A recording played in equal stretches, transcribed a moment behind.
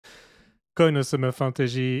Coin of Summer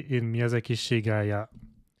Fantasy in Miyazaki Shigeya.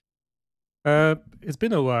 It's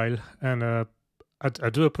been a while, and I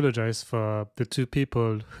do apologize for the two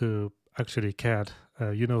people who actually cared.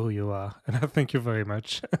 You know who you are, and I thank you very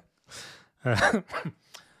much. uh,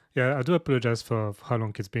 yeah, I do apologize for how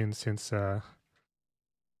long it's been since I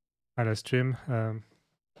last stream.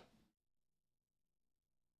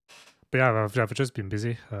 But yeah, I've just been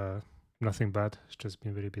busy. Nothing bad. It's just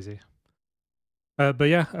been really busy. But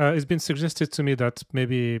yeah, it's been suggested to me that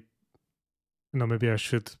maybe I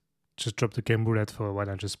should just drop the game roulette for a while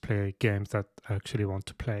and just play games that I actually want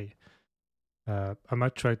to play. I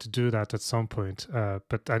might try to do that at some point,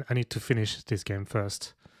 but I need to finish this game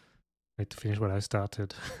first. I need to finish what I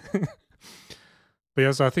started. But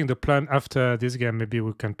yeah, so I think the plan after this game, maybe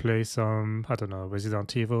we can play some, I don't know,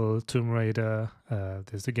 Resident Evil, Tomb Raider.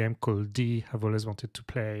 There's a game called D I've always wanted to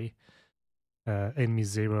play. Enemy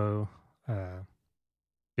Zero.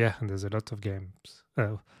 Yeah, and there's a lot of games.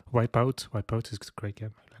 Wipeout is a great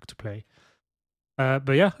game I like to play.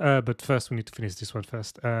 But yeah, but first we need to finish this one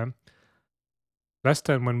first. Last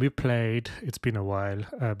time when we played, it's been a while,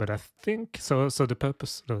 but I think so. So the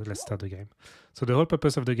purpose. No, let's start the game. So the whole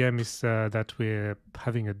purpose of the game is that we're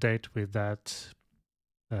having a date with that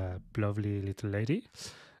lovely little lady,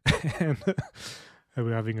 and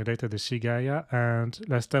we're having a date at the Shigeia. And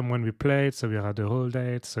last time when we played, so we had a whole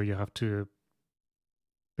date. So you have to.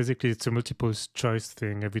 Basically, it's a multiple choice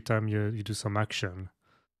thing. Every time you do some action,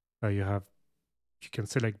 you can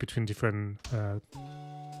select between different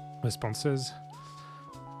responses.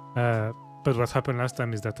 But what happened last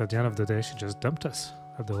time is that at the end of the day, she just dumped us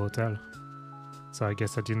at the hotel. So I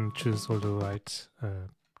guess I didn't choose all the right,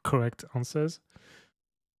 correct answers.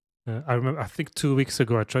 I remember, I think 2 weeks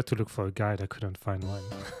ago, I tried to look for a guide. I couldn't find one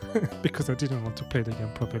because I didn't want to play the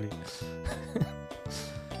game properly.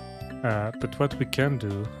 But what we can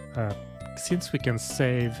do, since we can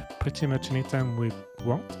save pretty much anytime we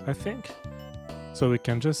want, I think, so we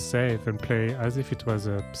can just save and play as if it was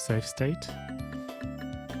a save state.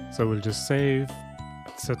 So we'll just save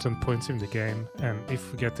at certain points in the game, and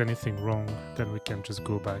if we get anything wrong, then we can just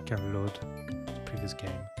go back and load the previous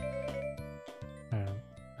game.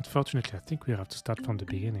 Unfortunately, I think we have to start from the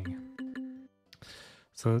beginning.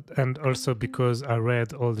 So, and also because I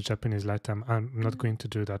read all the Japanese light time, I'm not going to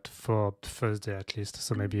do that for the first day at least.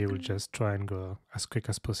 So maybe we'll just try and go as quick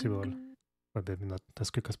as possible. Well, maybe not as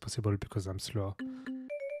quick as possible because I'm slow.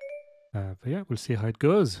 But yeah, we'll see how it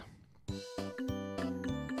goes.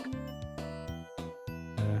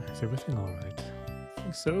 Is everything all right? I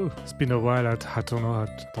think so. It's been a while. I don't know. I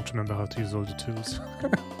don't remember how to use all the tools.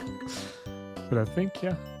 But I think,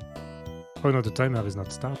 yeah. Oh no, the timer is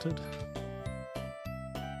not started.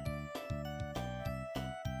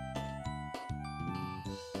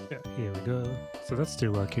 Yeah, here we go. So that's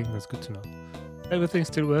still working. That's good to know. Everything's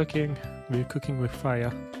still working. We're cooking with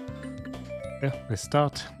fire. Yeah, let's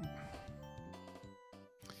start.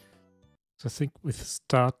 So I think we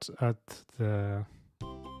start at that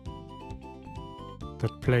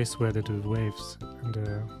place where they do waves, and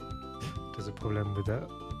there's a problem with the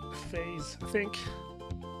phase, I think.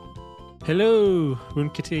 Hello,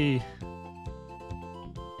 Rune Kitty.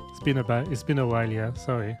 It's been a while, yeah.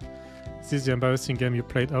 Sorry. This is the embarrassing game you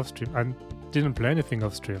played off stream. I didn't play anything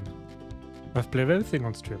off stream. I've played everything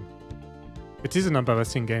on stream. It is an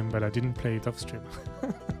embarrassing game, but I didn't play it off stream.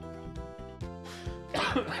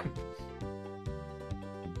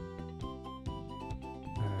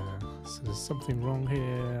 So there's something wrong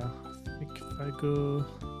here. I think if I go...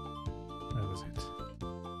 Where was it?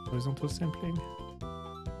 Horizontal sampling?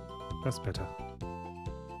 That's better.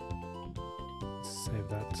 Save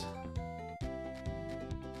that.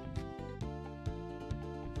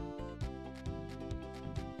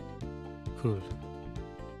 Cool.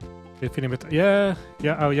 You're feeling better? Yeah.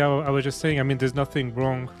 Oh, yeah. I was just saying. I mean, there's nothing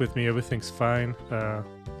wrong with me. Everything's fine.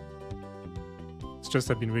 It's just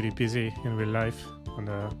I've been really busy in real life, and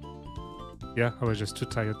yeah, I was just too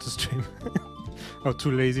tired to stream, or too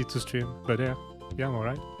lazy to stream. But yeah, I'm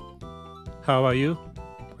alright. How are you?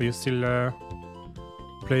 Are you still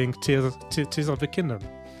playing Tears of the Kingdom?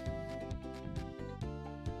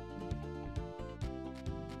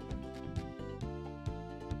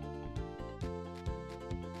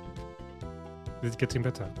 Is it getting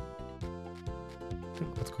better?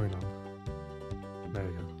 What's going on? There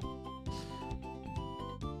we go.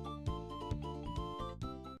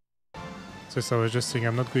 So I was just saying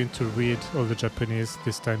I'm not going to read all the Japanese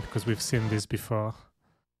this time because we've seen this before.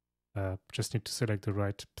 Just need to select the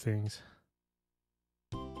right things.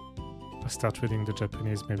 I'll start reading the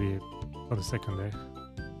Japanese maybe on the second day.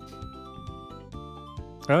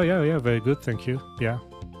 Oh yeah, very good, thank you. Yeah.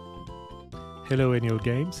 hello in your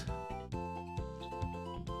games.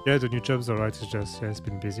 Yeah, the new job's alright. It's just, yeah, it's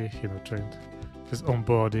been busy, you know, trying just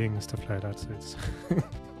onboarding and stuff like that. So it's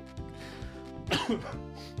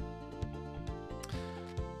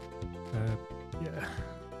yeah.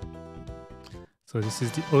 So this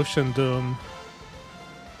is the Ocean Dome.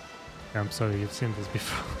 Yeah, I'm sorry, you've seen this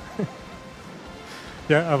before.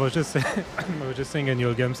 Yeah, I was just saying in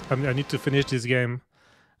your games, I need to finish this game,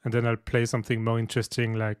 and then I'll play something more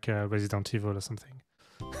interesting like Resident Evil or something.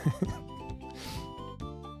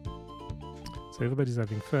 So everybody's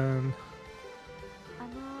having fun.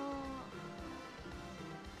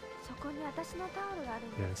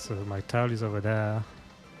 Yeah, so my towel is over there.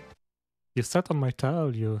 You sat on my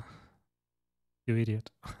towel, you idiot.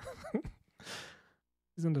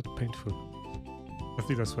 Isn't that painful? I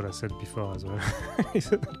think that's what I said before as well.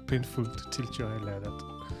 Isn't that painful to tilt your head like that?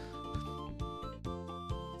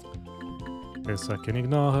 Okay, so I can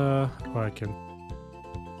ignore her, or I can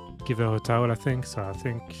give her a towel, I think. So I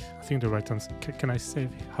think the right answer... Can I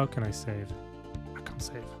save? How can I save? I can't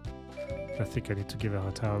save. I think I need to give her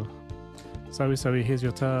a towel. Sorry, here's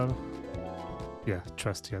your towel. Yeah,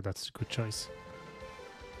 trust, yeah, that's a good choice.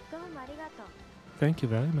 Thank you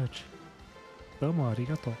very much. Domo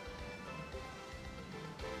arigato.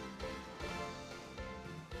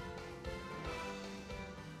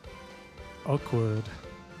 Awkward.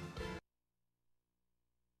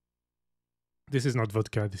 This is not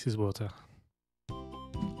vodka, this is water.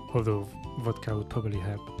 Although vodka would probably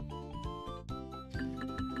help.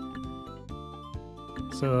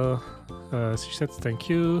 So she said thank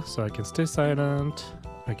you, so I can stay silent,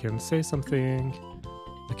 I can say something,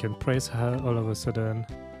 I can praise her all of a sudden.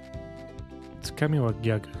 Tsukami wa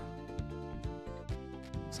gag.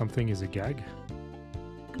 Something is a gag?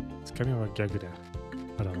 Tsukami wa gag there.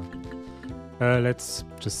 I don't know. Let's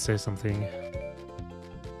just say something.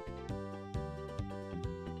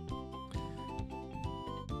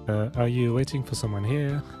 Are you waiting for someone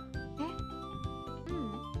here?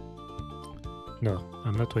 No,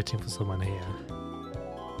 I'm not waiting for someone here.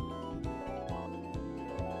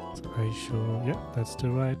 So are you sure? Yeah, that's the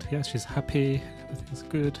right. Yeah, she's happy. Everything's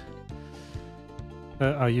good.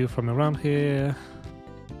 Are you from around here?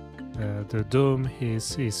 The dome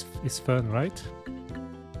is fun, right?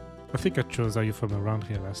 I think I chose "Are you from around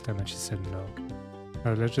here" last time, and she said no.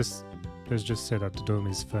 Let's just say that the dome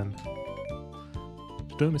is fun.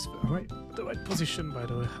 The dome is right, the right position, by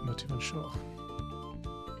the way. I'm not even sure.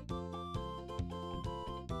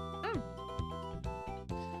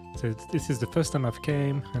 So this is the first time I've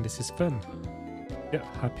came, and this is fun. Yeah,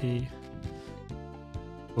 happy.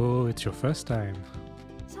 Oh, it's your first time.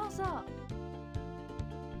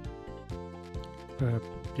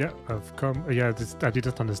 Yeah, I've come. Yeah, I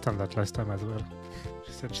didn't understand that last time as well.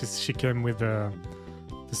 She said she came with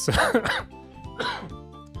this.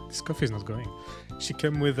 This coffee is not going. She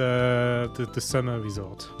came with the summer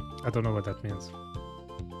resort. I don't know what that means.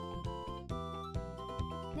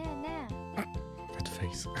 That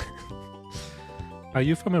face. Are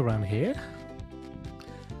you from around here?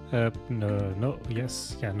 No,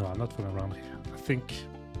 yes, yeah, no, I'm not from around here. I think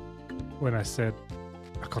when I said.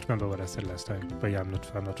 I can't remember what I said last time, but yeah, I'm not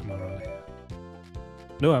from around here.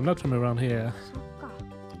 No, I'm not from around here.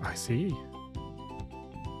 I see.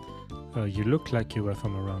 You look like you were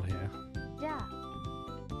from around here.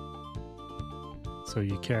 So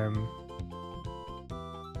you came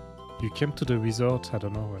to the resort. I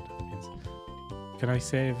don't know what that means. Can I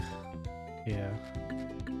save? Yeah.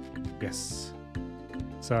 Yes.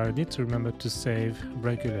 So I need to remember to save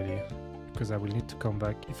regularly, because I will need to come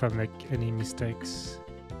back if I make any mistakes.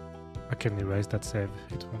 I can erase that save.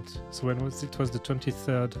 It won't. So when was it? It was the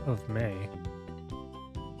 23rd of May.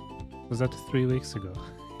 Was that 3 weeks ago?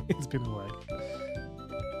 It's been a while.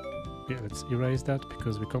 Yeah, let's erase that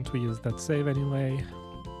because we can't reuse that save anyway.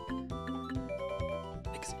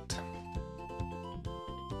 Exit.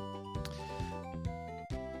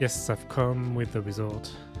 Yes, I've come with the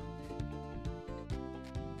resort.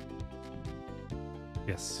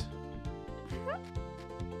 Yes.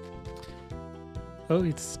 Oh,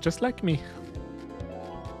 it's just like me.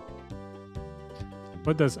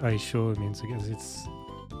 What does I show means? I guess it's...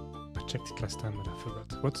 I checked it last time but I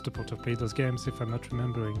forgot. What's the point of playing those games if I'm not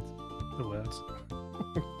remembering the words?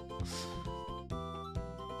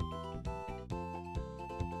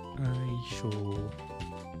 I show...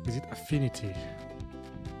 Is it affinity?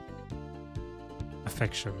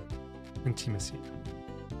 Affection. Intimacy.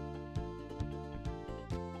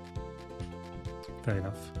 Fair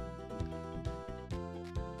enough.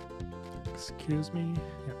 Excuse me.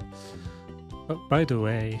 Yeah. Oh, by the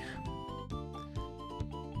way,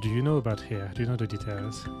 do you know about here? Do you know the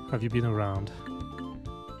details? Have you been around?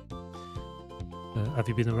 Have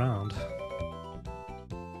you been around?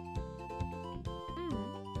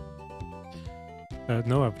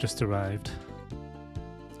 No, I've just arrived.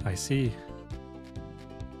 I see.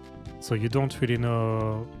 So you don't really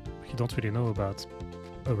know. You don't really know about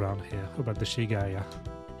around here, about the Seagaia.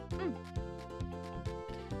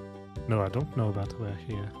 No, I don't know about where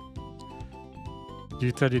here. Do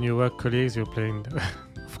you tell your work colleagues you're playing?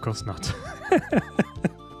 Of course not.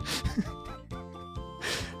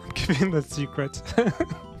 I'm keeping that secret.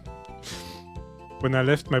 When I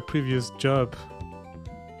left my previous job,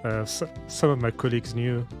 some of my colleagues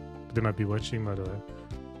knew. They might be watching, by the way.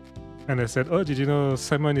 And I said, "Oh, did you know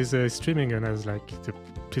Simon is streaming?" And I was like,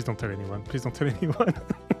 "Please don't tell anyone. Please don't tell anyone."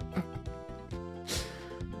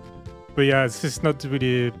 But yeah, it's just not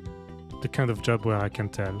really the kind of job where I can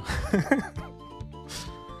tell.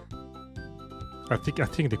 I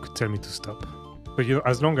think they could tell me to stop. But you know,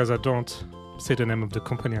 as long as I don't say the name of the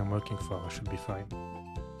company I'm working for, I should be fine.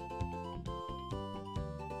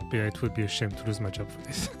 But yeah, it would be a shame to lose my job for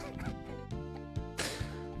this.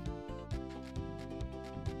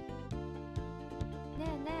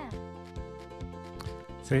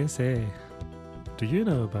 Say, do you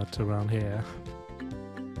know about around here?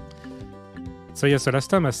 So yeah, so last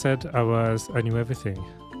time I said I knew everything.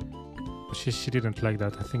 But she didn't like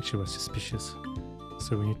that. I think she was suspicious.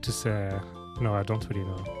 So we need to say, no, I don't really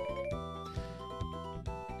know.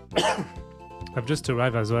 I've just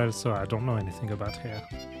arrived as well, so I don't know anything about here.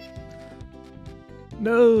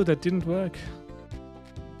 No, that didn't work.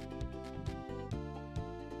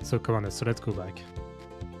 So come on, so let's go back.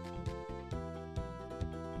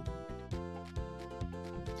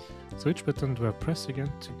 So which button do I press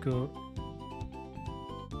again to go?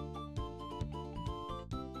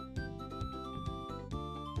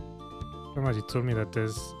 Somebody told me that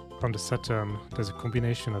on the Saturn, there's a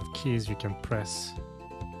combination of keys you can press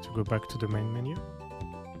to go back to the main menu.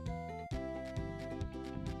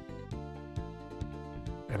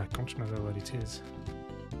 And I can't remember what it is.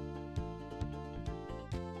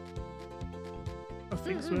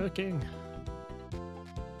 Nothing's working.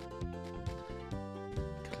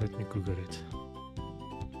 Let me Google it.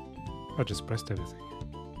 I just pressed everything.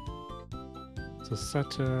 So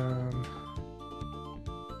Saturn.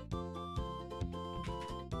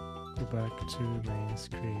 Go back to main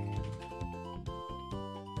screen.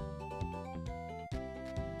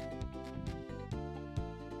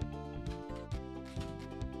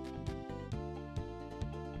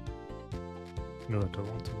 No, I don't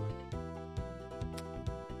want to work.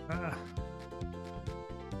 Ah!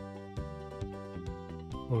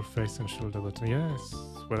 All face and shoulder button. Yes.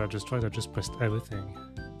 Well, I just tried. I just pressed everything.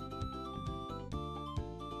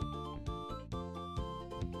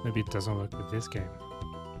 Maybe it doesn't work with this game.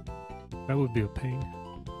 That would be a pain.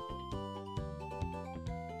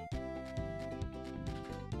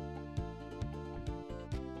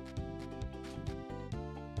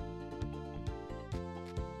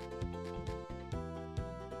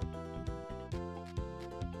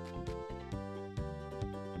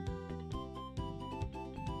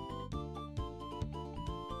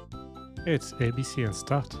 It's ABC and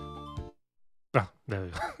start. Ah, there we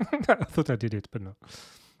go. I thought I did it, but no.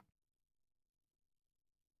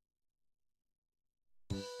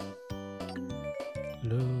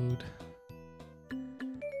 Load.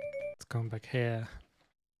 Let's come back here.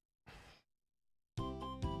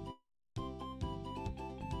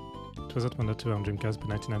 It was at 102 on Dreamcast, but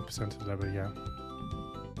 99% of level, yeah.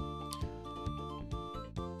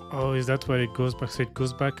 Oh, is that where it goes back? So it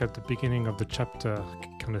goes back at the beginning of the chapter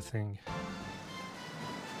kind of thing.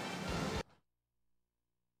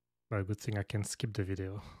 Well, good thing I can skip the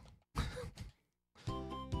video.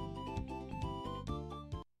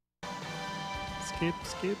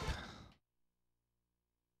 Skip.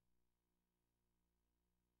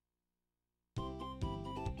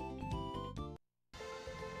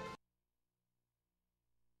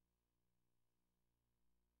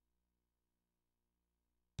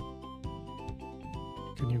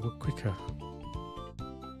 Can you go quicker?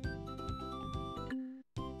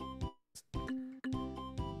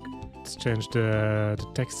 Let's change the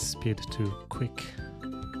text speed to quick.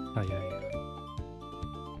 Ah, yeah.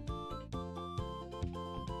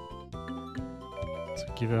 So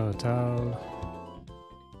give her a towel.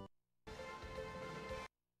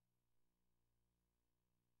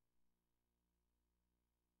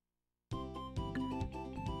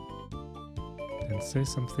 And say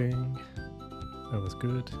something. That was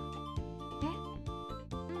good.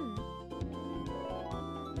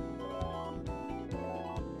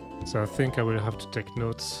 So I think I will have to take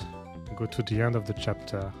notes go to the end of the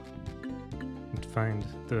chapter and find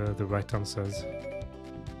the right answers.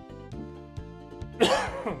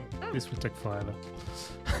 This will take forever.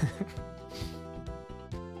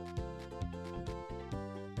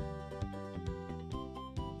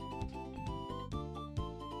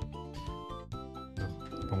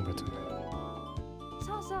 Wrong button.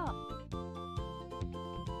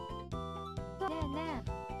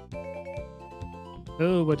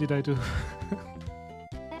 Oh, what did I do?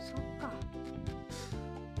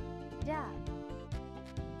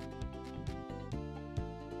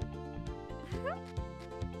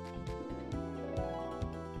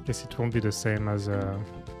 Guess it won't be the same as a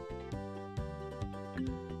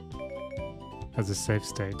save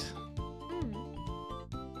state.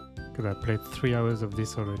 Because I played 3 hours of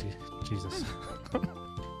this already. Jesus.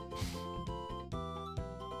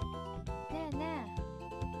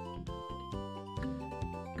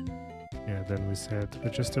 Yeah, then we said we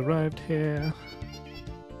just arrived here.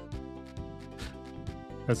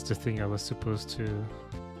 That's the thing I was supposed to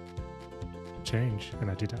change, and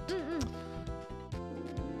I didn't.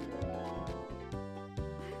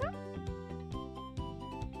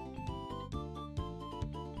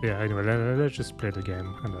 Yeah, anyway, let's just play the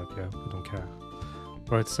game, and yeah, we don't care.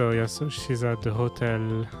 Right, so yeah, so she's at the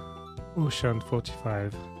Hotel Ocean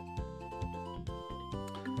 45.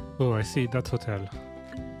 Oh, I see that hotel.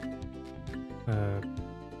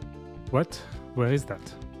 What? Where is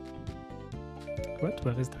that? What?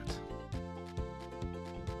 Where is that?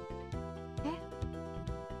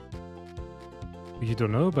 You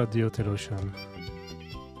don't know about the Hotel Ocean?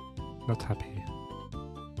 Not happy.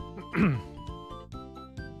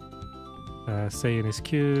 Say an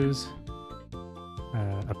excuse,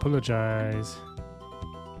 apologize,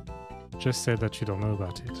 just say that you don't know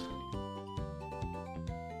about it.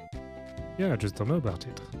 Yeah, I just don't know about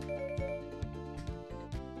it.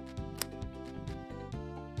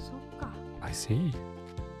 I see.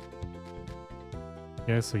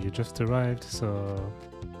 Yeah, so you just arrived, so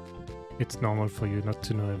it's normal for you not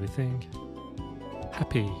to know everything.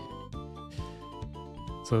 Happy.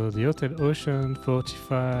 So the Hotel Ocean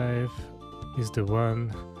 45 is the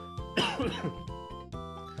one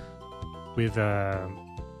with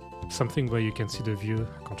something where you can see the view.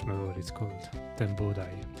 I can't remember what it's called.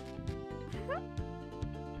 Tembodai.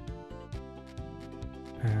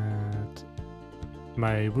 And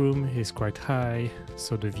my room is quite high,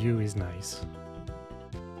 so the view is nice.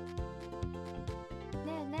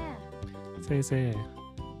 Say,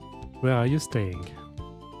 where are you staying?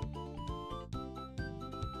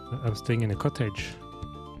 I'm staying in a cottage.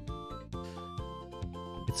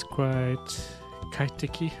 It's quite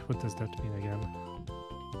kaiteki. What does that mean again?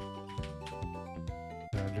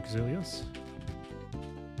 Luxurious?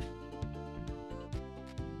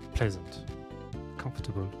 Pleasant.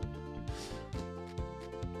 Comfortable.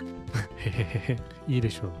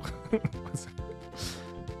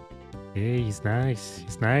 Hey, he's nice.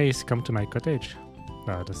 He's nice. Come to my cottage.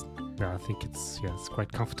 No, I think it's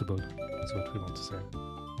quite comfortable. That's what we want to say.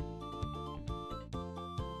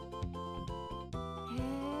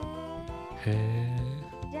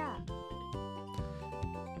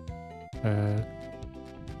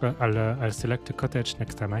 I'll select a cottage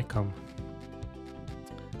next time I come.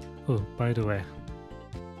 Oh, by the way,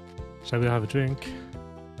 shall we have a drink?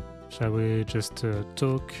 Shall we just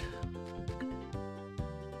talk?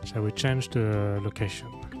 Shall we change the location?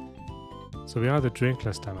 So we had a drink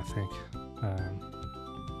last time, I think.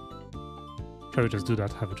 Shall we just do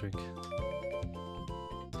that? Have a drink.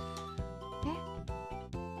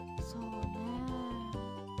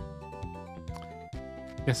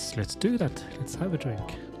 Yes, let's do that. Let's have a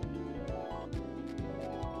drink.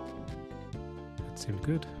 That seemed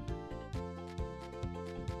good.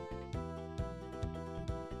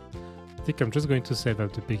 I think I'm just going to save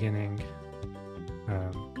at the beginning.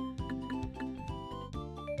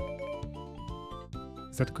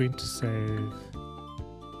 Is that going to save?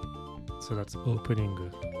 So that's opening.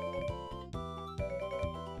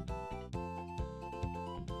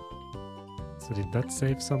 So did that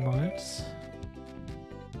save somewhere else?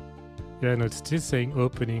 Yeah, no, it's still saying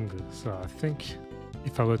opening. So I think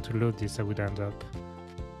if I were to load this, I would end up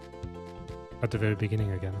at the very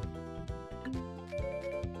beginning again.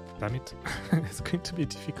 Damn it. It's going to be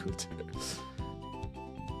difficult.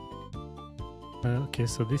 Okay,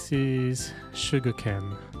 so this is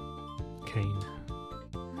sugarcane.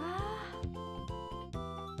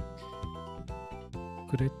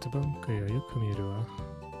 Great Bank.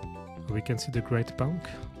 We can see the Great Bank.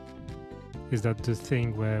 Is that the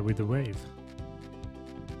thing where with the wave?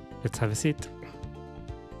 Let's have a seat.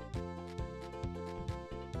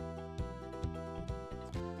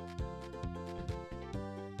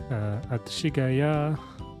 at Seagaia.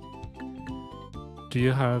 Do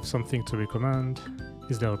you have something to recommend?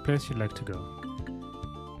 Is there a place you'd like to go?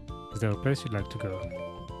 Is there a place you'd like to go?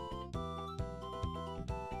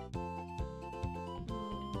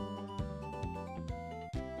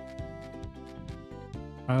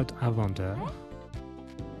 I wonder.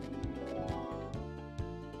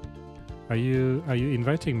 Are you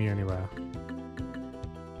inviting me anywhere?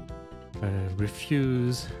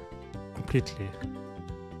 Refuse completely.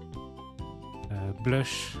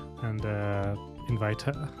 Blush and invite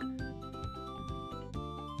her.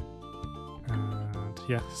 And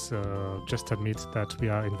yeah, so just admit that we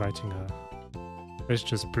are inviting her. Let's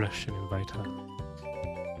just blush and invite her.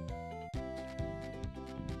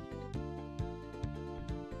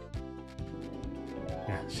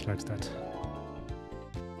 Yeah, she likes that.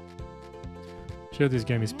 Sure, this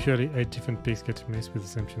game is purely 8 different pigs getting mixed with the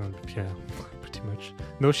same tune on Pierre, pretty much.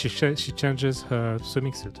 No, she changes her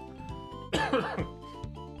swimming suit.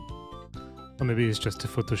 Or maybe it's just a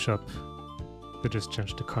Photoshop. They just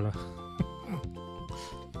changed the color.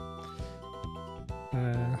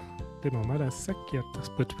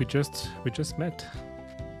 But we just met.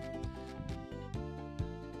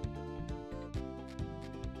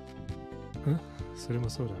 Huh?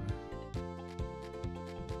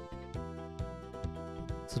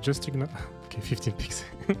 So just ignore. Okay, 15 pigs.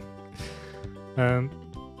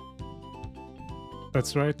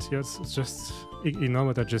 That's right. Yes, just ignore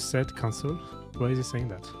what I just said. Cancel. Why is he saying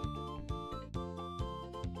that?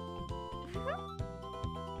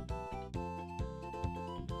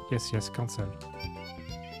 Yes, cancel.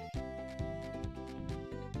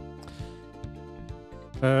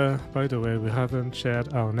 By the way, we haven't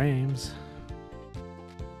shared our names.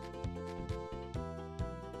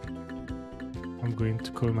 I'm going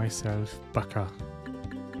to call myself Baka.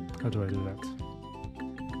 How do I do that?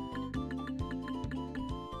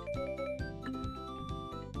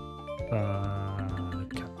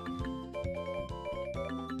 Baka.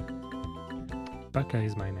 Baka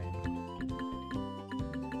is my name.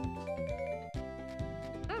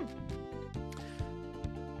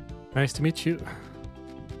 Nice to meet you.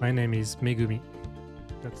 My name is Megumi.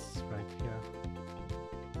 That's right, yeah.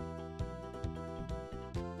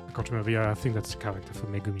 I can't remember, yeah, I think that's the character for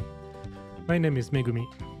Megumi. My name is Megumi.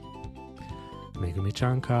 Megumi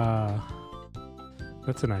Chanka.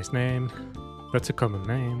 That's a nice name. That's a common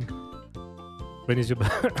name. When is your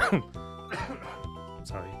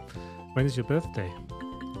Sorry. When is your birthday?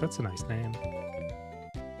 That's a nice name.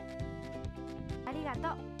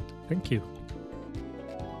 Arigato. Thank you.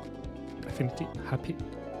 Definitely happy.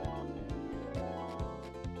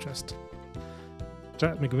 Just.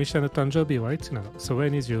 Megumi-chan no tanjoubi wa itsu nano? So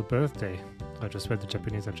when is your birthday? I just read the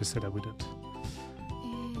Japanese, I just said I wouldn't.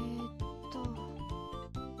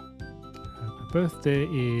 My birthday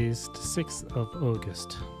is the 6th of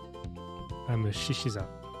August. I'm a Shishiza.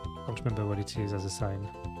 Can't remember what it is as a sign.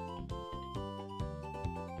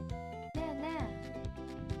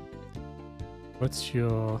 What's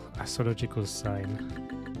your astrological sign?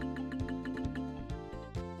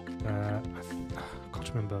 I can't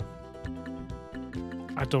remember.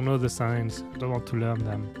 I don't know the signs. I don't want to learn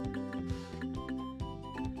them.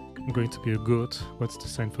 I'm going to be a goat. What's the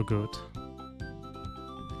sign for goat?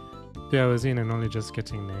 3 hours in and only just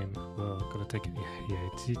getting name. Well, gonna take it. Yeah,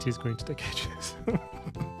 it is going to take ages.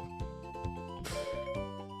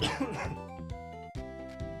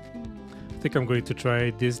 I think I'm going to try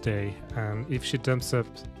it this day, and if she dumps up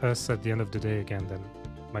us at the end of the day again, then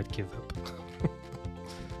I might give up.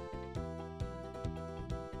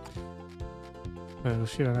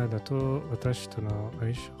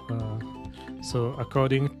 So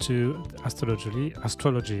according to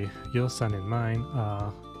astrology, your sun and mine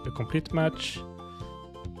are a complete match.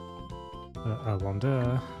 I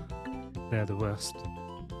wonder, they're the worst.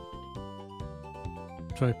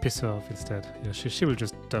 Try piss her off instead. Yeah, she will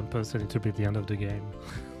just dump us and it will be the end of the game.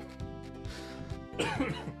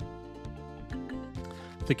 I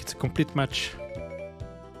think it's a complete match.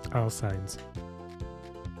 Our signs.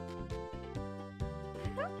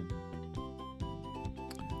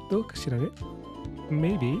 Look,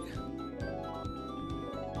 maybe.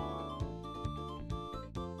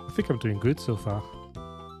 I think I'm doing good so far.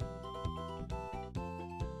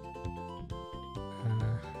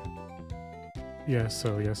 Yeah,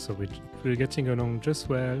 so we're getting along just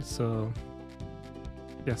well. So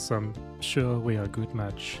yes, I'm sure we are a good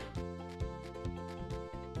match.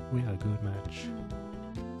 We are a good match.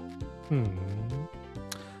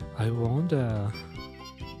 I wonder.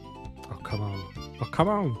 Oh come on! Oh come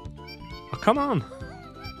on! Oh come on!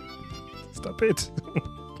 Stop it!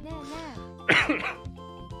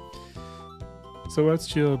 So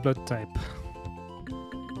what's your blood type?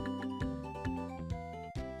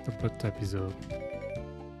 The blood type is O.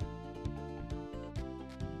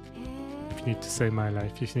 If you need to save my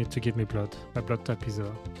life, if you need to give me blood, my blood type is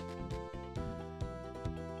O.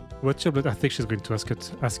 What's your blood? I think she's going to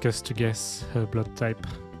ask us to guess her blood type.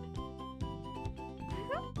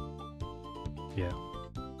 Yeah.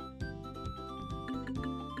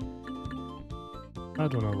 I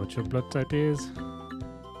don't know what your blood type is.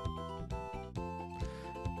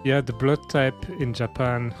 Yeah, the blood type in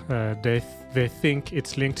Japan, they think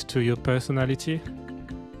it's linked to your personality.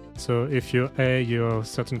 So if you're A, you're a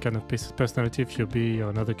certain kind of personality. If you're B, you're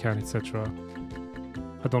another kind, etc.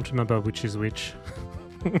 I don't remember which is which.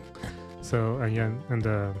 So yeah, and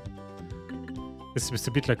it's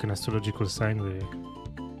a bit like an astrological sign, really.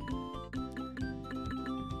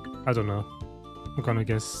 I don't know. I'm gonna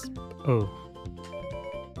guess O.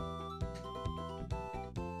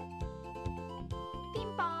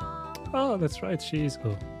 Oh, that's right, she is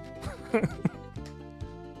O.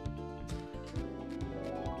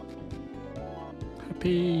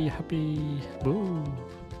 Happy, boo.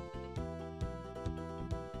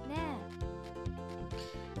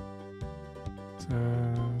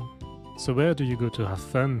 So where do you go to have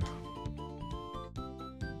fun?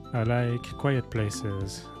 I like quiet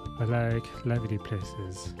places. I like lively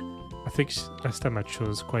places. I think last time I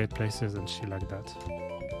chose quiet places and she liked that.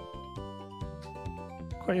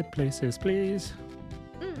 Quiet places, please.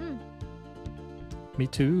 Me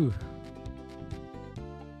too.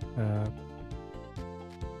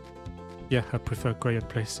 Yeah, I prefer quiet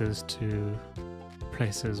places to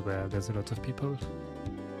places where there's a lot of people.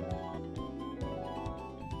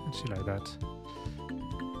 And she like that.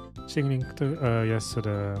 Yes, so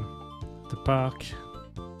the park,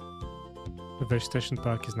 the vegetation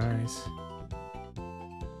park is nice.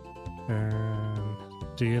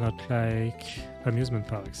 Do you not like amusement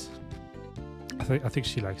parks? I think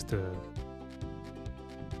she likes the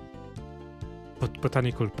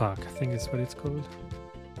botanical park. I think is what it's called.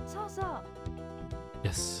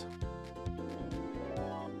 Yes.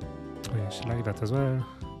 Oh yeah, she liked that as well.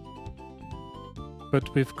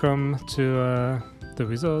 But we've come to the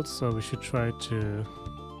resort, so we should try to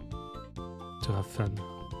have fun.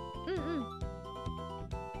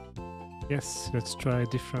 Yes, let's try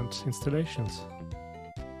different installations.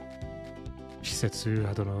 Shisetsu,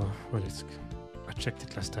 I don't know what it's. I checked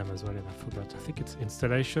it last time as well and I forgot. I think it's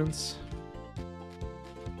installations.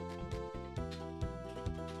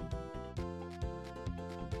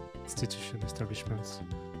 Institution, establishments.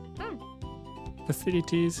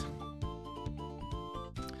 Facilities.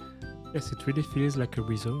 Yes, it really feels like a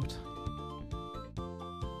resort.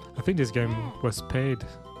 I think this game was paid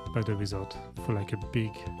by the resort for like a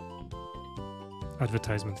big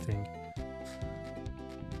advertisement thing.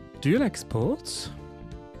 Do you like sports?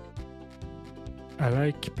 I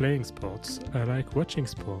like playing sports. I like watching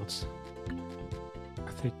sports.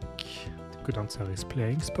 I think the good answer is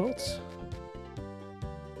playing sports.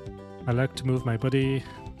 I like to move my body,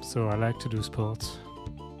 so I like to do sports.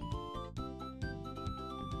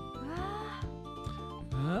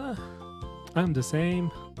 I'm the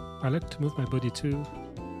same. I like to move my body too.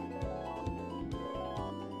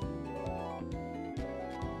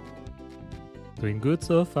 Doing good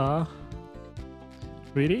so far.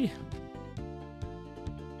 Really?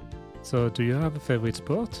 So, do you have a favorite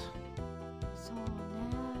sport?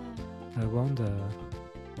 I wonder.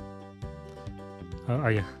 Oh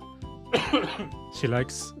yeah. She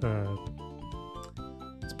likes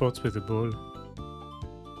sports with the ball.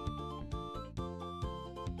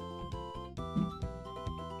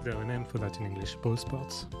 Is there a name for that in English? Ball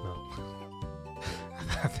sports? No.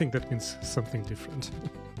 I think that means something different.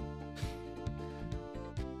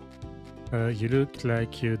 You look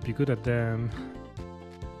like you'd be good at them.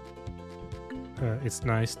 It's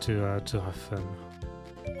nice to have fun.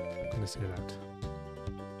 I'm gonna say that.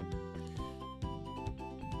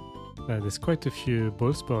 There's quite a few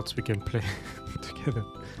ball sports we can play together.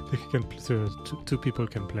 Two people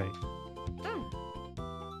can play.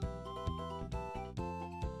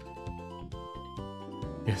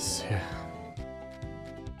 Yes, yeah.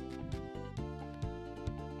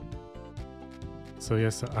 So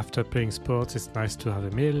yes, after playing sports, it's nice to have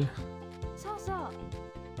a meal.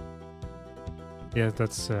 Yeah,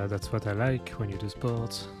 that's what I like when you do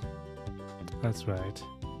sports. That's right.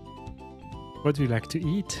 What do you like to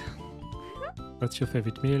eat? What's your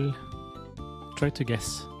favorite meal? Try to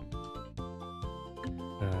guess.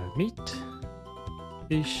 Meat,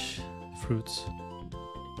 fish, fruits.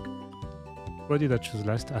 What did I choose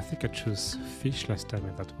last? I think I chose fish last time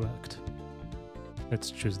and that worked.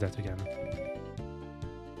 Let's choose that again.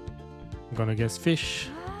 I'm gonna guess fish.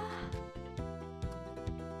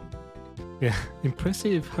 Yeah,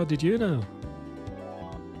 impressive. How did you know?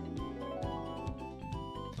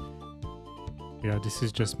 Yeah, this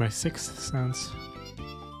is just my sixth sense.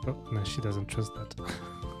 Oh, no, she doesn't trust that.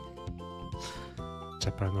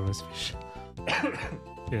 Japan always fish.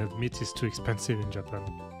 Yeah, meat is too expensive in Japan.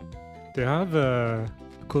 They have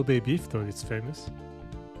Kobe beef though, it's famous.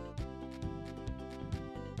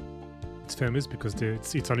 It's famous because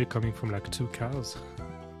it's only coming from like 2 cows.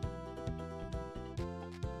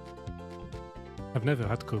 I've never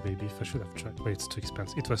had Kobe beef, I should have tried, but it's too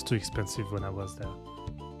expensive. It was too expensive when I was there.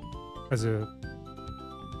 As a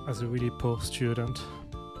really poor student.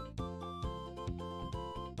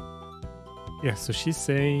 Yeah, so she's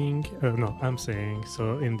saying, no, I'm saying,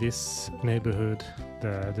 so in this neighborhood,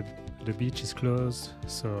 the beach is closed,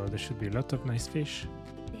 so there should be a lot of nice fish.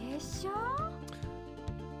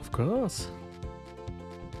 Of course.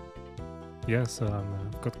 Yeah, so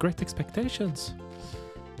I've got great expectations.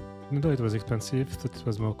 Even though it was expensive, that it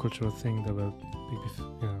was more cultural thing, there were big beef,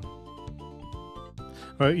 yeah.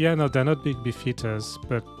 Well, yeah, no, they're not big beef eaters,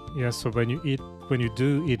 but yeah, so when you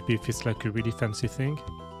do eat beef, it's like a really fancy thing.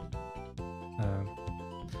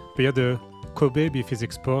 But yeah, the Kobe beef is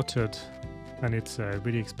exported, and it's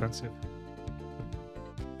really expensive.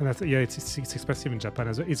 And yeah, it's expensive in Japan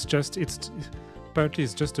as well. Apparently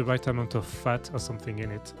it's just the right amount of fat or something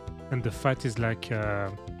in it, and the fat is like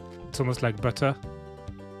it's almost like butter,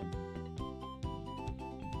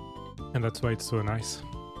 and that's why it's so nice.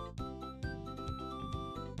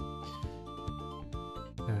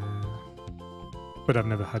 But I've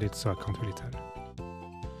never had it, so I can't really tell.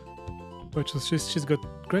 But she's got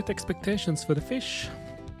great expectations for the fish.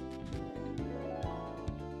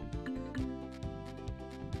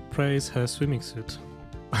 Praise her swimming suit.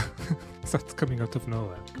 That's coming out of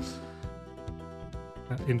nowhere.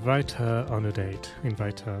 Invite her on a date.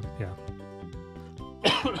 Invite her, yeah.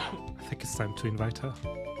 I think it's time to invite her.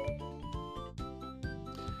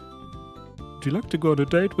 Would you like to go on a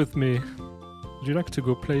date with me? Would you like to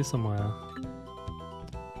go play somewhere?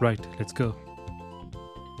 Right, let's go.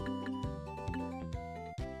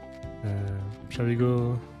 Shall we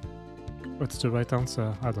go? What's the right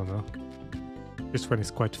answer? I don't know. This one is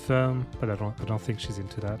quite firm, but I don't think she's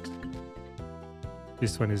into that.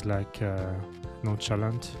 This one is like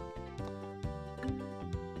nonchalant.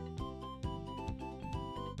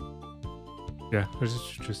 Yeah,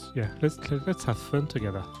 let's have fun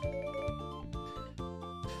together.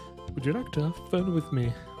 Would you like to have fun with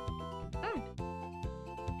me?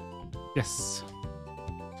 Yes.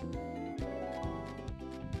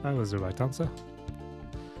 That was the right answer.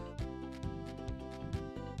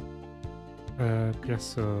 Yeah,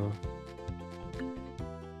 so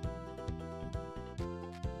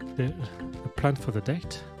a plan for the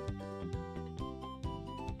date?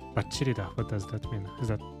 Bachirida, what does that mean? Is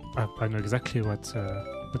that I know exactly what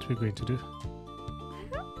we're going to do.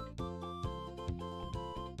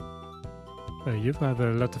 You have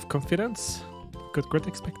a lot of confidence, got great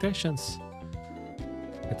expectations.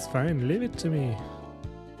 It's fine, leave it to me.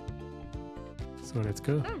 So let's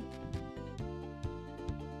go.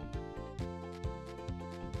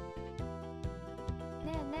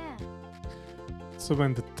 So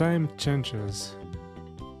when the time changes,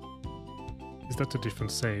 is that a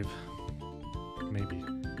different save? Maybe.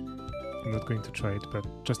 I'm not going to try it, but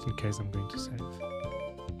just in case I'm going to save.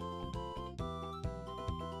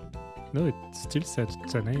 No, it still said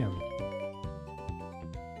 10 AM.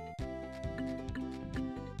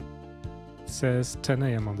 It says 10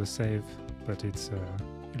 AM on the save, but it's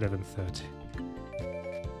 11:30.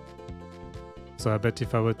 So I bet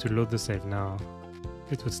if I were to load the save now,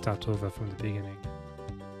 it would start over from the beginning.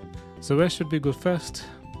 So where should we go first?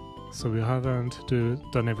 So we haven't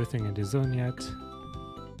done everything in the zone yet.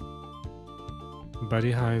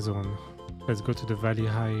 Valley High zone. Let's go to the Valley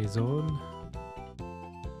High zone.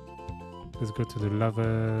 Let's go to the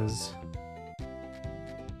Lovers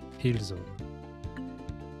Hill zone.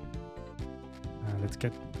 Let's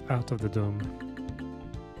get out of the dome.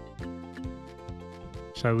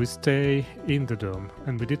 Shall we stay in the dome?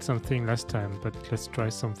 And we did something last time, but let's try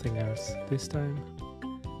something else this time.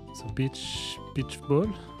 So beach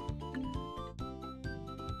ball,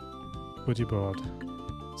 bodyboard,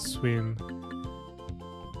 swim,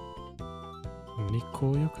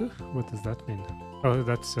 Nikoyoku? What does that mean? Oh,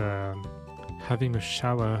 that's having a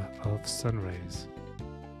shower of sun rays.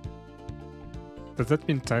 Does that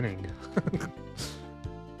mean tanning?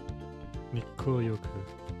 Nikoyoku.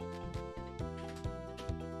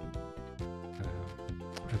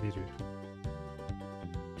 Abiru.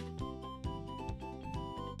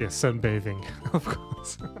 Yeah, sunbathing, of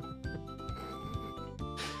course.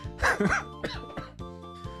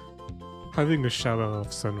 Having a shower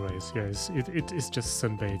of sun rays, yes, it is just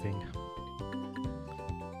sunbathing.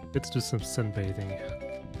 Let's do some sunbathing.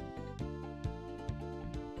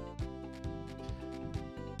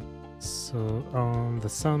 So on the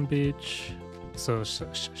sun beach. So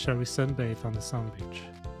shall we sunbathe on the sun beach?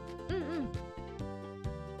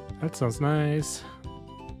 That sounds nice.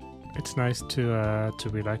 It's nice to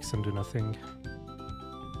relax and do nothing.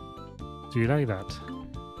 Do you like that?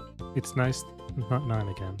 It's nice not now and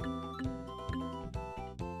again.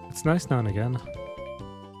 It's nice now and again.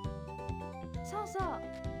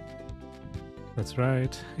 That's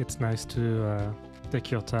right. It's nice to take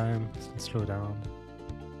your time and slow down.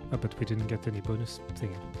 Oh, but we didn't get any bonus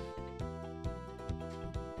thing.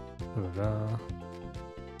 Blah, blah, blah.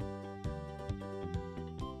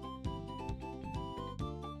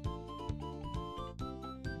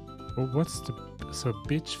 Oh, what's the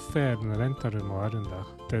beach fair and rental room or arunda?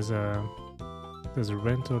 There's a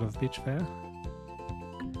rental of beach fair.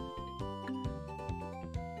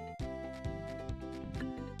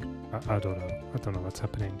 I don't know. I don't know what's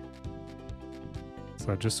happening.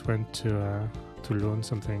 So I just went to loan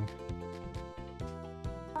something.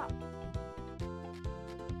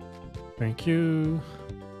 Thank you.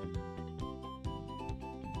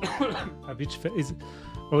 A beach fair is.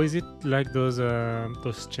 Or is it like those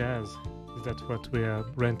chairs? Is that what we are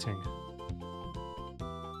renting?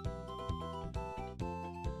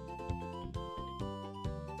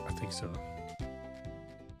 I think so.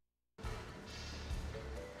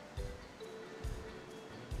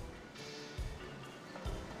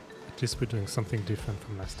 At least we're doing something different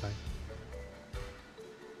from last time.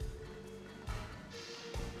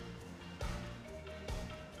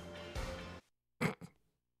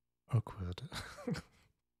 Awkward.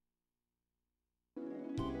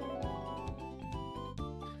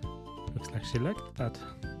 Looks like she liked that.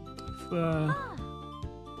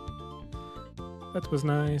 That was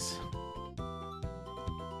nice.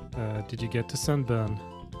 Did you get to sunburn?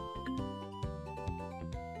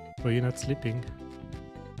 Were you not sleeping?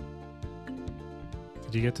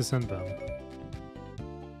 Did you get to sunburn?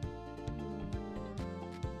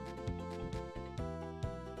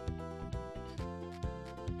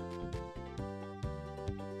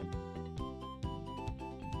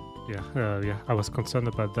 Yeah, I was concerned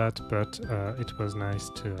about that, but it was nice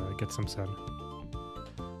to get some sun.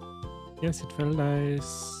 Yes, it felt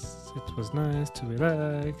nice. It was nice to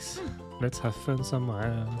relax. Let's have fun somewhere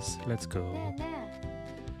else. Let's go.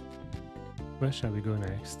 Where shall we go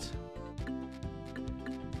next?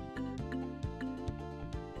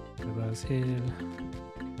 Buzz Hill.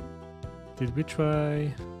 Did we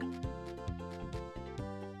try?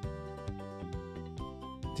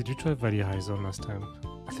 Did you try Valley High Zone last time?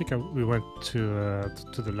 I think we went to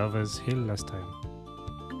the Lovers Hill last time.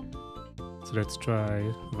 So let's try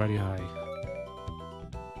Valley High.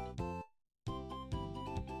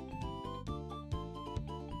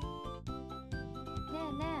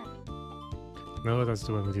 No, that's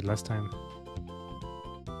the one we did last time.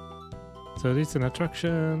 So it's an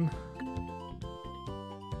attraction.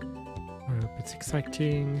 It's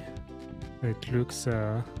exciting. It looks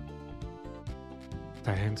so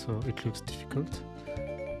it looks difficult.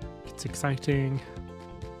 It's exciting.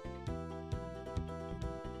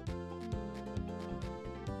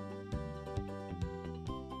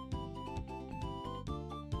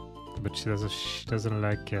 But she doesn't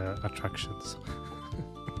like attractions.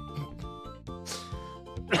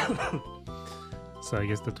 So I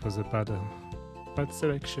guess that was a bad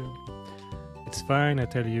selection. It's fine, I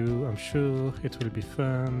tell you. I'm sure it will be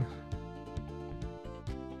fun.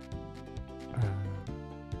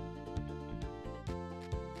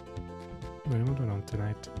 What am I doing on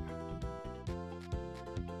tonight?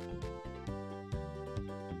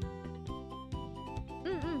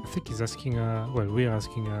 I think he's asking. Well, we're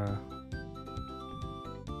asking. I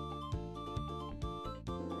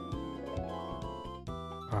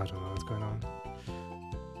don't know what's going on.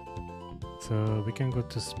 So we can go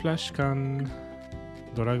to Splash Con,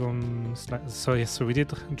 Dragon Slide. So yes, so we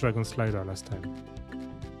did Dragon Slider last time.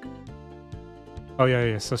 Oh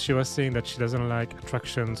yeah. So she was saying that she doesn't like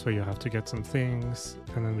attractions where you have to get some things,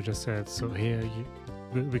 and then we just said, so here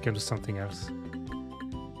we can do something else.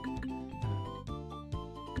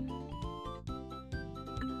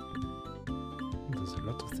 There's a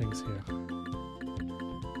lot of things here.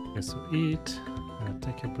 Yeah, so eat,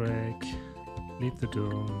 take a break, leave the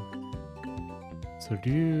dome. So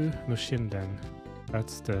Ryu no Shinden,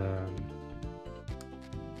 that's the...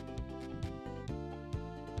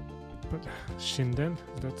 But Shinden,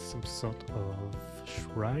 that's some sort of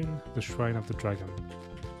shrine? The Shrine of the Dragon.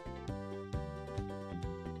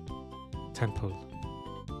 temple.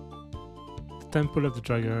 The temple of the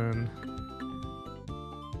dragon.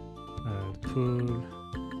 Pool.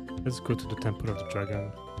 Let's go to the temple of the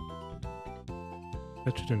dragon.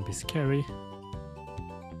 That shouldn't be scary.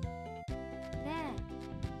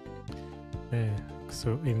 Yeah.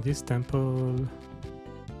 So in this temple,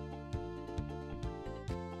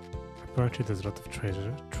 apparently there's a lot of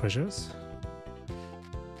treasures.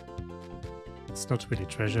 It's not really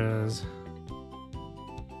treasures.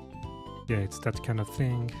 Yeah, it's that kind of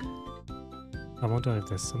thing. I wonder if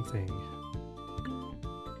there's something.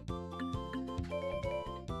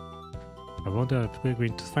 I wonder if we're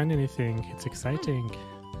going to find anything. It's exciting.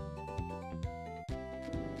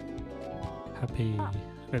 Happy.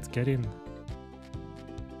 Let's get in.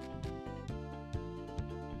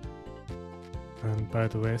 And by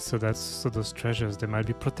the way, so those treasures, they might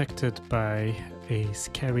be protected by a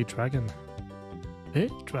scary dragon. Hey,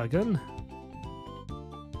 dragon!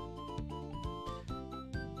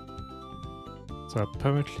 So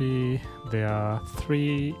apparently there are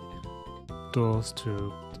 3 doors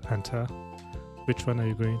to enter. Which one are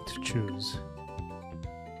you going to choose?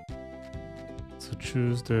 So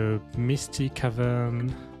choose the misty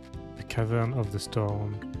cavern, the cavern of the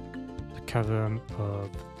storm, the cavern of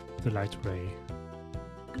the light ray.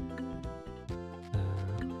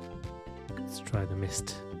 Let's try the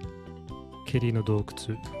mist. Kiri no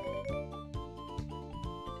dokutsu.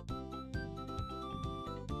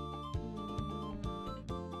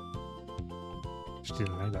 She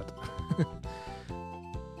didn't like that.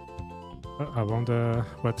 I wonder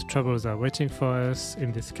what troubles are waiting for us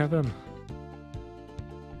in this cavern.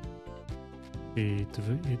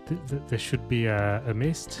 There should be a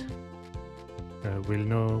mist. We'll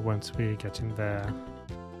know once we get in there.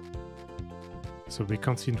 So we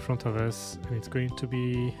can't see in front of us, and it's going to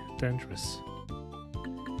be dangerous.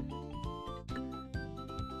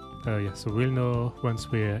 Yeah, so we'll know once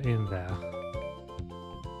we're in there.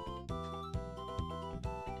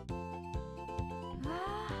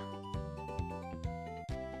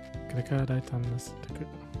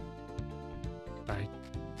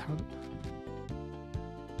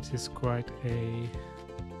 This is quite a...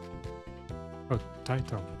 Oh,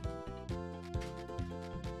 Titan.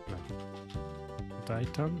 No.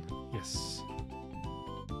 Titan? Yes.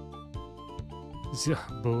 Yeah,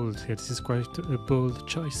 bold. Yeah, this is quite a bold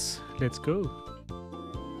choice. Let's go.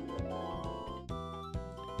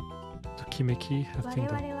 Tokimeki, I think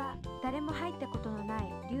that...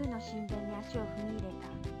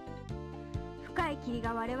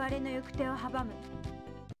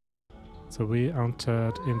 So we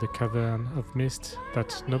entered in the cavern of mist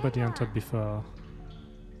that nobody entered before.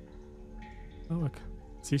 Oh look,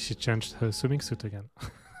 see, she changed her swimming suit again.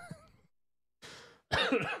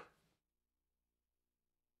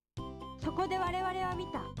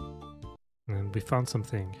 And we found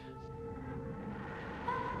something.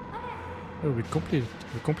 Oh, we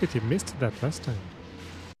completely missed that last time.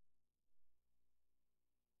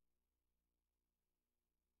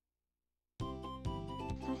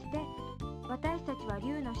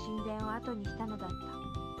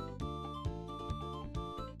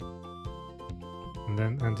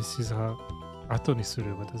 And this is how Ato ni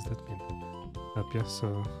suru, what does that mean? Up here,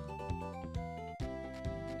 so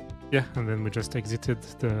yeah, and then we just exited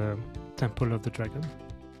the temple of the dragon.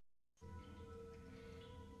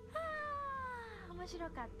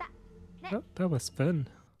 Oh, that was fun.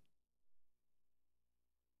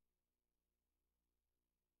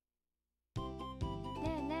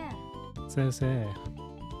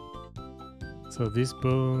 So this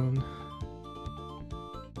bone.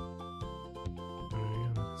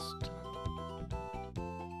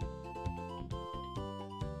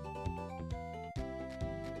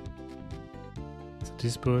 So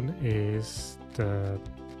this bone is the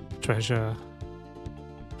treasure.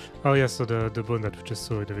 Oh yeah, so the bone that we just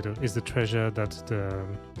saw in the video is the treasure that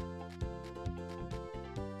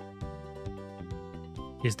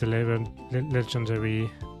is the legendary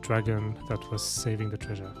dragon that was saving the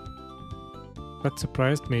treasure. That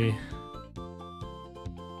surprised me.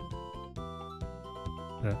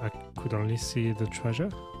 I could only see the treasure.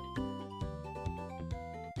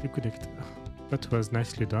 You could. That was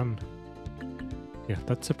nicely done. Yeah,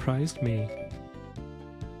 that surprised me.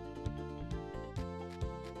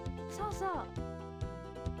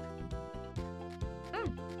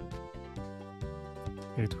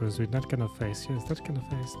 It was with that kind of face. Yes, that kind of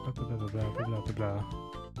face. Blah blah blah blah blah blah blah blah.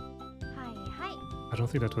 I don't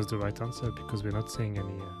think that was the right answer because we're not saying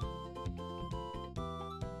any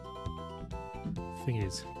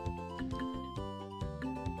thingies.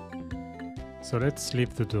 So let's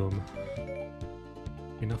leave the dome.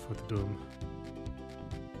 Enough of the dome.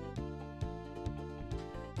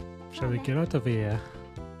 Shall we get out of here?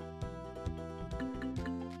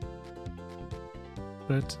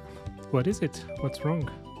 But what is it? What's wrong?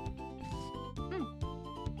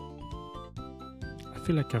 I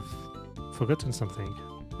feel like I've forgotten something.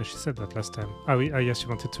 She said that last time. Oh, yes, she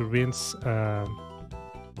wanted to rinse her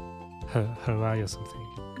eye or something.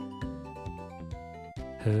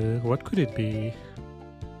 What could it be?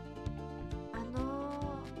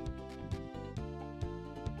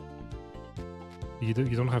 You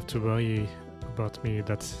don't have to worry about me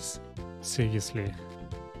that seriously.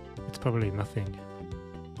 It's probably nothing.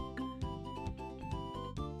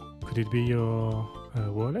 Could it be your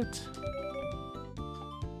wallet?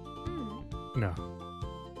 No.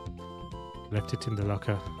 Left it in the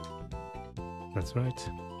locker. That's right.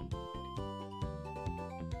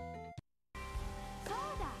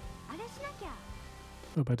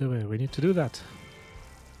 Oh, by the way, we need to do that.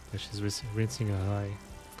 Yeah, she's rinsing her eye.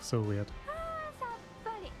 So weird.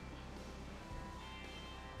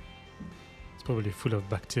 It's probably full of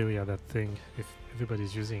bacteria, that thing, if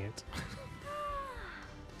everybody's using it.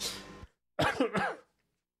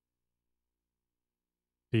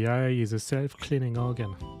 The eye is a self-cleaning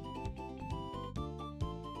organ.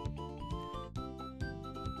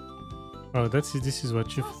 Oh, this is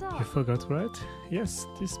what you forgot, right? Yes,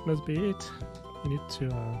 this must be it. You need to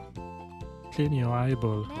clean your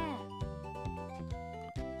eyeball.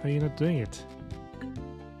 Are you not doing it?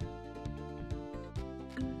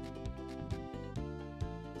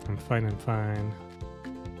 I'm fine, I'm fine.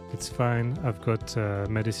 It's fine, I've got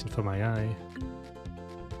medicine for my eye.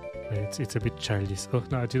 It's a bit childish. Oh,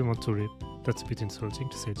 no, I didn't want to read. That's a bit insulting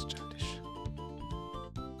to say it's childish.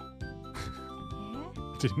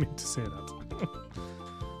 I didn't mean to say that.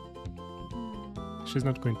 She's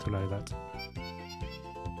not going to lie that.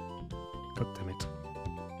 God damn it.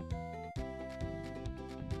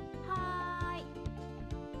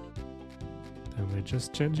 And we're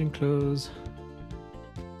just changing clothes.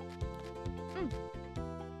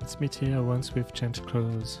 Let's meet here once we've changed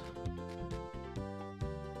clothes.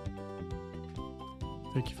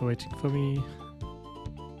 Thank you for waiting for me.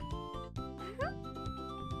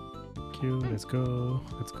 Thank you. Let's go.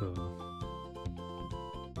 Let's go.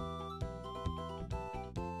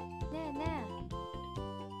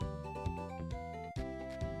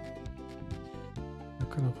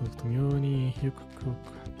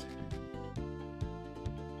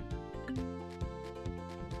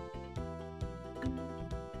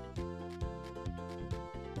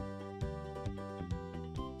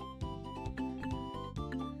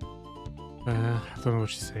 I don't know what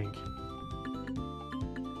she's saying.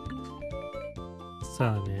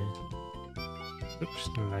 Sunny. Oops, she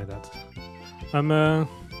didn't like that. I'm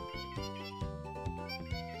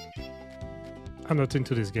not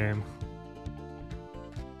into this game.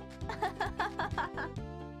 I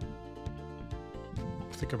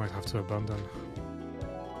think I might have to abandon.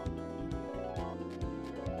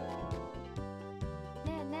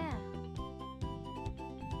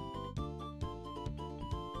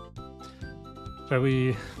 Shall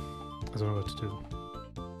we... I don't know what to do.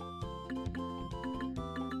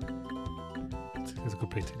 Let's go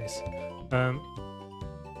play tennis. I'm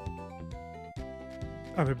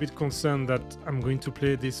a bit concerned that I'm going to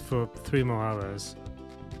play this for 3 more hours.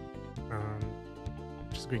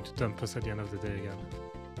 Just going to dump us at the end of the day again.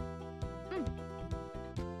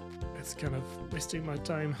 It's kind of wasting my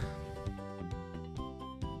time.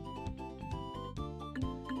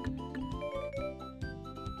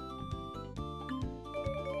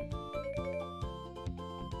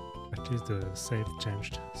 At least the save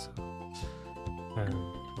changed, so...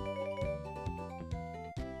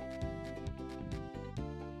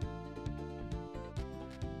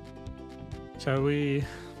 shall we?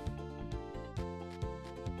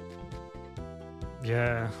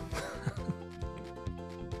 Yeah.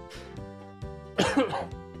 I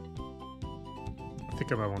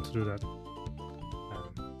think I might want to do that.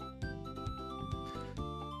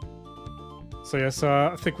 So yeah,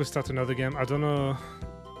 so I think we'll start another game. I don't know,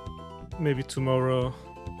 maybe tomorrow.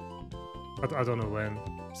 I don't know when,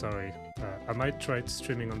 sorry. I might try it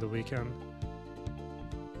streaming on the weekend.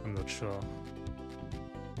 I'm not sure.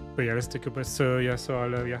 But yeah, let's take a break. So yeah, so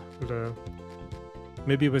I'll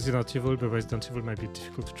maybe Resident Evil, but Resident Evil might be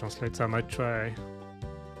difficult to translate, so I might try.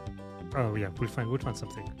 Oh yeah, we'll find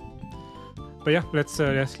something. But yeah, let's see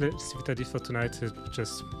what I did for tonight.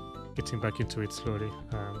 Just getting back into it slowly.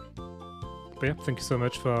 But yeah, thank you so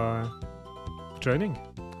much for joining,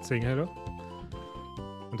 saying hello,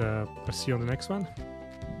 and I'll see you on the next one.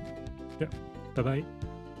 Yeah, bye bye.